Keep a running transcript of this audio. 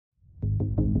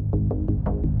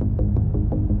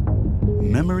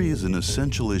Memory is an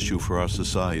essential issue for our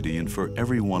society and for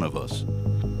every one of us.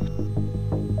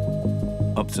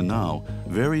 Up to now,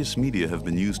 various media have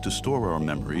been used to store our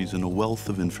memories in a wealth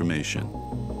of information.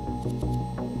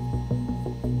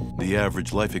 The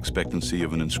average life expectancy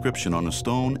of an inscription on a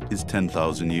stone is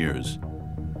 10,000 years.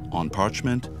 On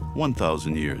parchment,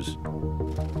 1,000 years.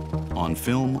 On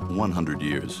film, 100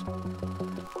 years.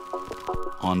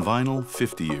 On vinyl,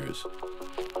 50 years.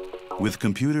 With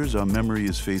computers, our memory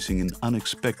is facing an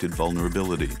unexpected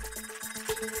vulnerability.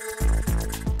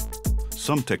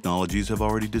 Some technologies have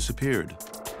already disappeared.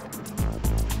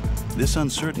 This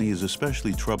uncertainty is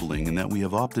especially troubling in that we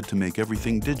have opted to make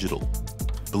everything digital,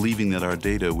 believing that our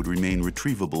data would remain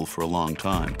retrievable for a long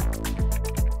time.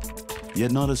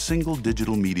 Yet not a single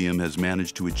digital medium has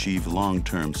managed to achieve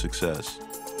long-term success.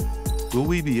 Will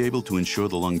we be able to ensure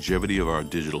the longevity of our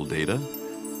digital data?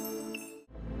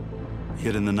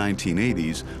 Yet in the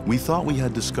 1980s, we thought we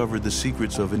had discovered the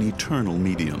secrets of an eternal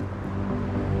medium.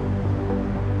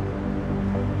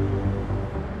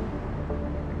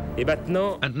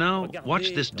 And now,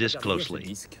 watch this disc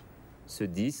closely.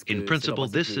 In principle,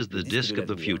 this is the disc of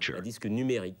the future,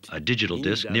 a digital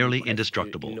disc nearly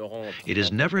indestructible. It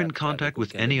is never in contact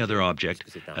with any other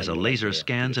object as a laser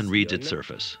scans and reads its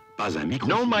surface.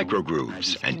 No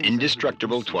microgrooves, an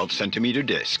indestructible 12-centimeter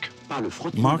disc.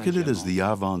 Marketed as the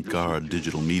avant-garde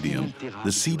digital medium,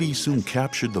 the CD soon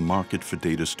captured the market for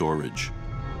data storage.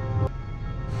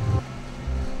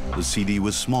 The CD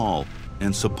was small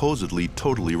and supposedly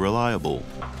totally reliable.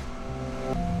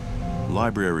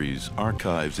 Libraries,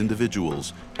 archives,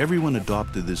 individuals, everyone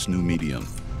adopted this new medium.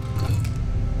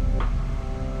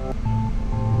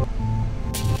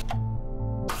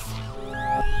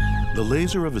 The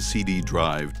laser of a CD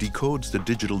drive decodes the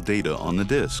digital data on the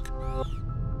disk.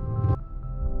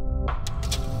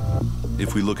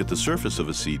 If we look at the surface of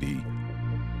a CD,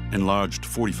 enlarged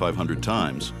 4,500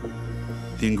 times,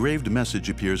 the engraved message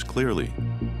appears clearly.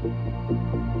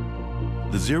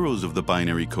 The zeros of the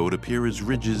binary code appear as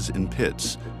ridges and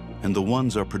pits, and the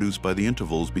ones are produced by the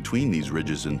intervals between these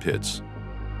ridges and pits.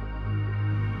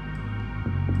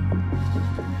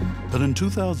 But in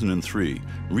 2003,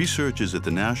 researchers at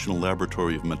the National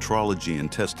Laboratory of Metrology and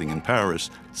Testing in Paris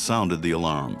sounded the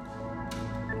alarm.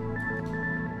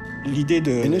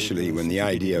 Initially, when the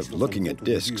idea of looking at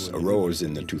discs arose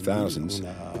in the 2000s,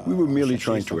 we were merely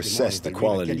trying to assess the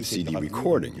quality of CD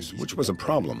recordings, which was a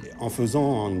problem.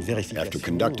 After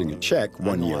conducting a check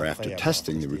 1 year after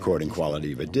testing the recording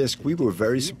quality of a disc, we were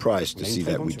very surprised to see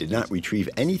that we did not retrieve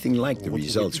anything like the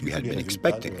results we had been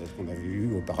expecting.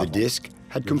 The disc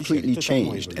had completely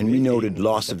changed, and we noted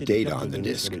loss of data on the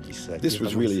disc. This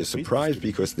was really a surprise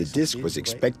because the disc was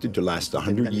expected to last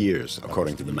 100 years,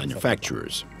 according to the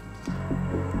manufacturers.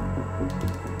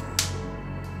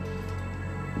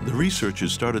 The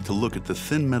researchers started to look at the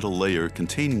thin metal layer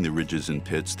containing the ridges and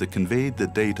pits that conveyed the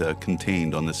data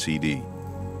contained on the CD.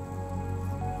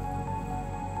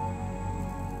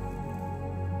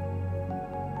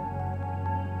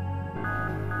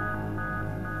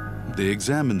 They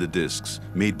examined the discs,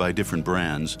 made by different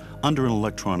brands, under an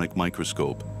electronic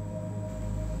microscope.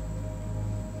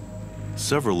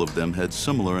 Several of them had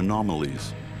similar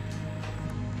anomalies.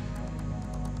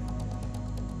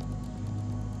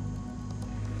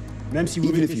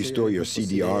 Even if you store your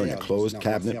CDR in a closed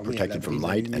cabinet protected from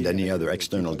light and any other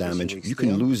external damage, you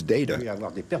can lose data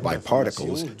by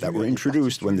particles that were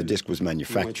introduced when the disc was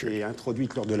manufactured. Here,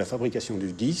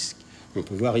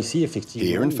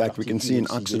 in fact, we can see an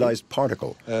oxidized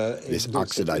particle. This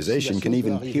oxidization can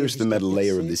even pierce the metal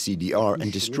layer of the CDR and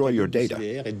destroy your data.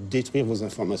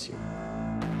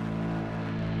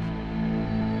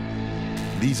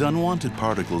 These unwanted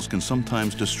particles can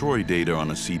sometimes destroy data on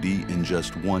a CD in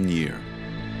just 1 year.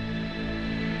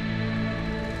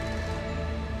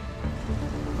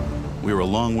 We're a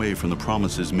long way from the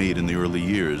promises made in the early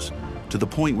years, to the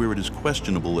point where it is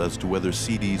questionable as to whether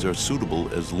CDs are suitable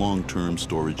as long-term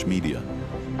storage media.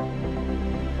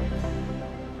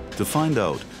 To find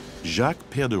out,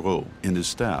 Jacques Perdereau and his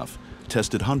staff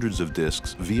tested hundreds of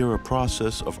discs via a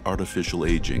process of artificial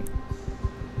aging.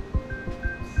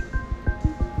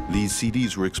 These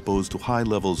CDs were exposed to high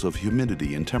levels of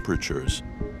humidity and temperatures.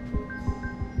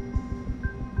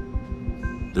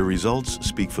 The results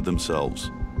speak for themselves.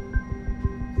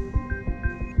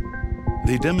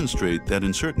 They demonstrate that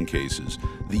in certain cases,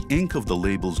 the ink of the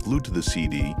labels glued to the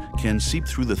CD can seep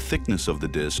through the thickness of the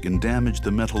disc and damage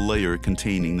the metal layer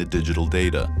containing the digital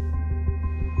data.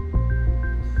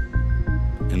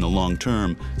 In the long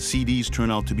term, CDs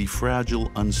turn out to be fragile,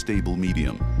 unstable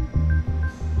medium.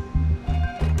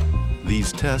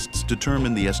 These tests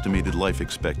determine the estimated life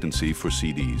expectancy for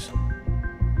CDs.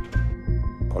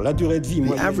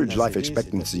 The average life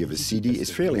expectancy of a CD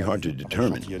is fairly hard to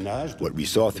determine. What we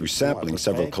saw through sampling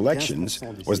several collections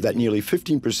was that nearly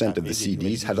 15% of the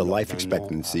CDs had a life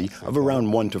expectancy of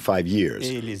around 1 to 5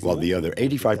 years, while the other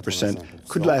 85%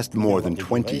 could last more than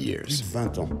 20 years.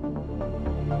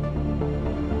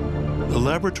 The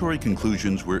laboratory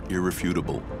conclusions were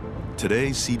irrefutable.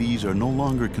 Today, CDs are no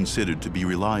longer considered to be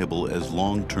reliable as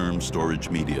long-term storage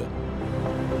media.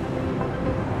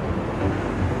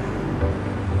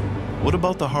 What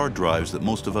about the hard drives that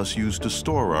most of us use to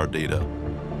store our data?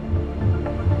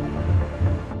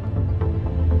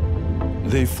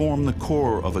 They form the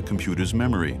core of a computer's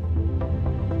memory.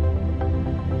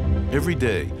 Every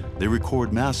day, they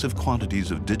record massive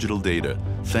quantities of digital data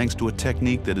thanks to a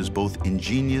technique that is both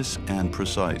ingenious and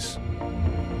precise.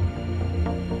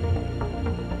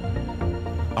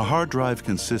 A hard drive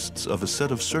consists of a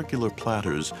set of circular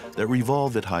platters that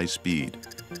revolve at high speed.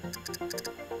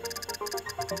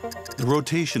 The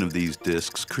rotation of these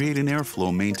disks create an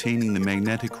airflow maintaining the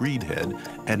magnetic read head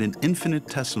at an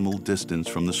infinitesimal distance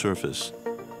from the surface.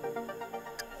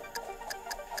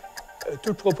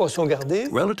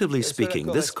 Relatively speaking,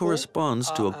 this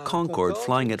corresponds to a Concorde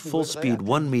flying at full speed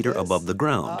 1 meter above the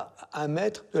ground.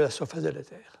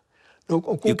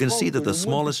 You can see that the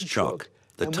smallest shock,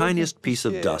 the tiniest piece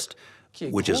of dust,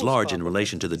 which is large in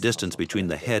relation to the distance between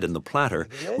the head and the platter,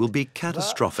 will be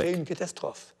catastrophic.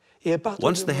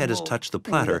 Once the head has touched the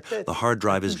platter, the hard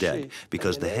drive is dead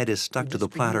because the head is stuck to the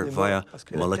platter via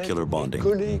molecular bonding.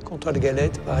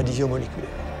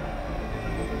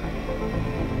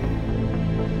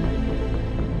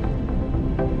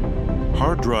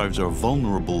 Hard drives are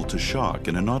vulnerable to shock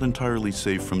and are not entirely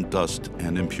safe from dust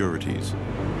and impurities.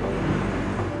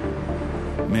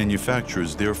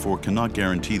 Manufacturers therefore cannot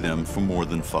guarantee them for more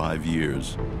than 5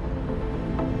 years.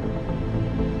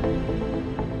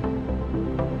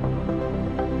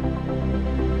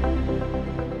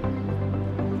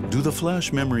 Do the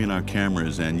flash memory in our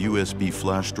cameras and USB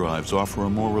flash drives offer a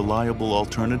more reliable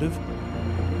alternative?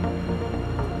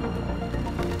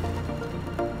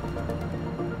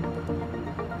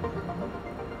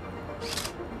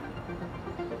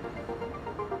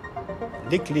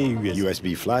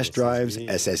 USB flash drives,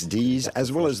 SSDs,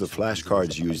 as well as the flash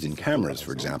cards used in cameras,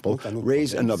 for example,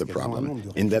 raise another problem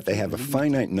in that they have a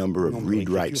finite number of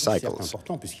read-write cycles.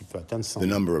 The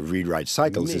number of read-write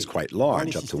cycles is quite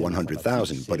large, up to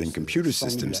 100,000, but in computer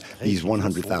systems, these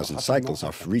 100,000 cycles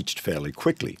are reached fairly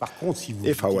quickly.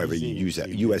 If, however, you use a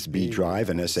USB drive,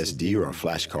 an SSD, or a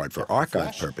flash card for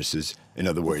archive purposes, in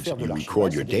other words, you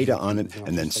record your data on it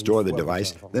and then store the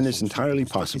device, then it's entirely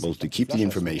possible to keep the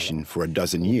information for a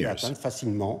dozen years.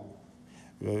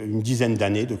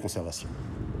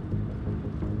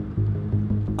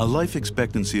 A life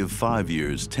expectancy of 5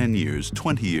 years, 10 years,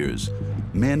 20 years.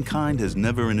 Mankind has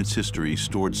never in its history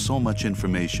stored so much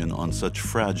information on such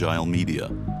fragile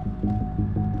media.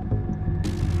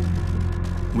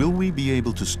 Will we be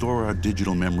able to store our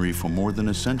digital memory for more than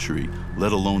a century,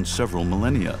 let alone several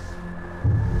millennia?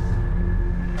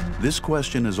 This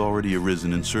question has already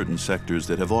arisen in certain sectors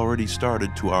that have already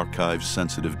started to archive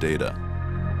sensitive data.